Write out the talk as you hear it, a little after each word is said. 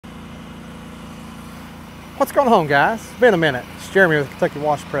What's going on, guys? It's been a minute. It's Jeremy with Kentucky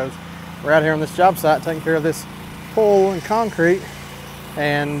Wash Pros. We're out here on this job site taking care of this pool and concrete,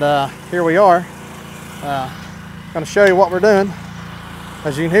 and here we are. Going to show you what we're doing.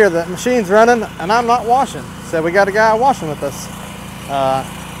 As you can hear, the machine's running and I'm not washing, so we got a guy washing with us.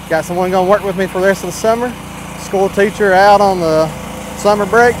 Got someone going to work with me for the rest of the summer. School teacher out on the summer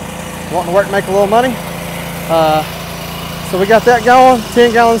break, wanting to work and make a little money. So we got that going.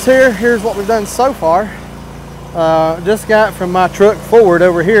 10 gallons here. Here's what we've done so far. Just got from my truck forward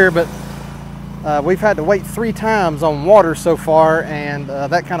over here, but we've had to wait 3 times on water so far, and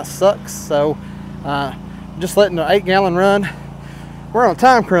that kind of sucks. So just letting the 8-gallon run. We're on a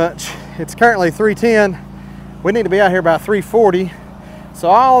time crunch. It's currently 3:10. We need to be out here by 3:40. So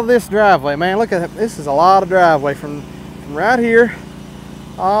all of this driveway, man, look at it. This is a lot of driveway from right here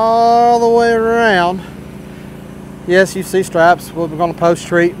all the way around. Yes, you see stripes. We're going to post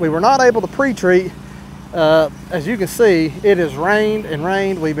treat. We were not able to pre-treat. As you can see, it has rained and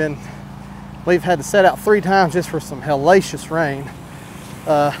rained. We've had to set out 3 times just for some hellacious rain.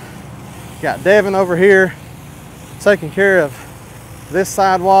 Got Devin over here taking care of this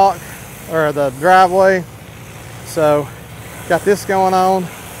sidewalk or the driveway. So got this going on.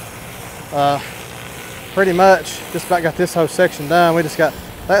 Pretty much just about got this whole section done. We just got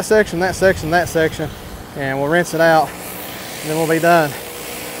that section, that section, that section, and we'll rinse it out and then we'll be done.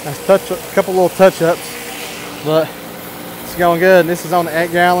 That's a couple little touch-ups, but it's going good. This is on the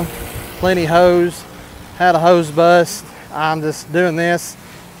 8-gallon. Plenty hose. Had a hose bust. I'm just doing this.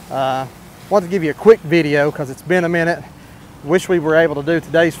 Wanted to give you a quick video because it's been a minute. Wish we were able to do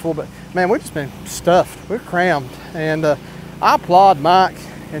today's full, but man, we've just been stuffed. We're crammed, and I applaud Mike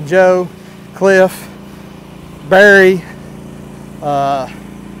and Joe, Cliff, Barry,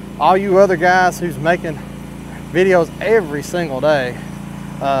 all you other guys who's making videos every single day.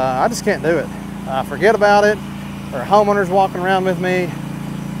 I just can't do it. I forget about it, or homeowners walking around with me.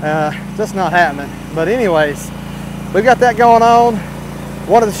 Just not happening. But anyways, we've got that going on.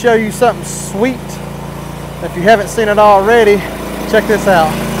 Wanted to show you something sweet. If you haven't seen it already, check this out.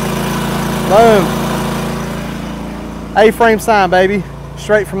 Boom. A-frame sign, baby.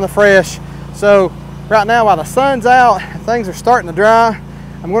 Straight from the fresh. So right now, while the sun's out, things are starting to dry,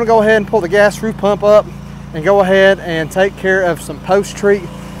 I'm going to go ahead and pull the gas roof pump up and go ahead and take care of some post-treat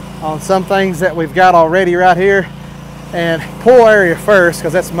on some things that we've got already right here. And pool area first,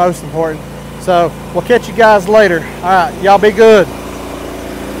 because that's most important. So we'll catch you guys later. All right, y'all be good.